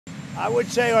I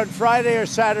would say on Friday or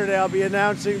Saturday I'll be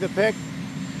announcing the pick.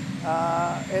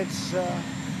 It's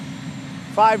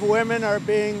 5 women are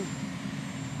being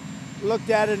looked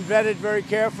at and vetted very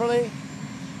carefully.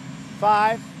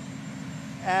 5.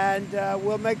 And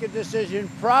we'll make a decision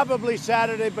probably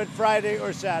Saturday, but Friday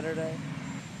or Saturday.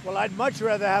 Well, I'd much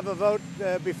rather have a vote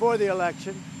before the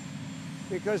election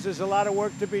because there's a lot of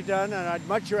work to be done, and I'd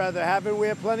much rather have it. We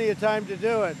have plenty of time to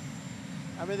do it.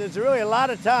 I mean, there's really a lot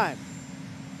of time.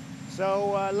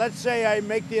 So let's say I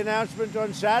make the announcement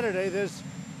on Saturday. There's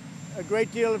a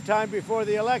great deal of time before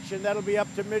the election. That'll be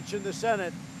up to Mitch and the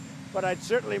Senate. But I'd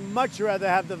certainly much rather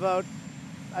have the vote.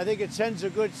 I think it sends a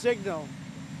good signal.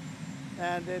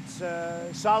 And it's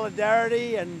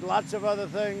solidarity and lots of other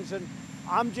things. And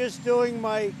I'm just doing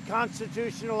my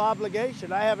constitutional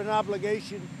obligation. I have an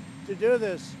obligation to do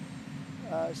this.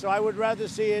 So I would rather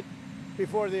see it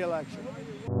before the election.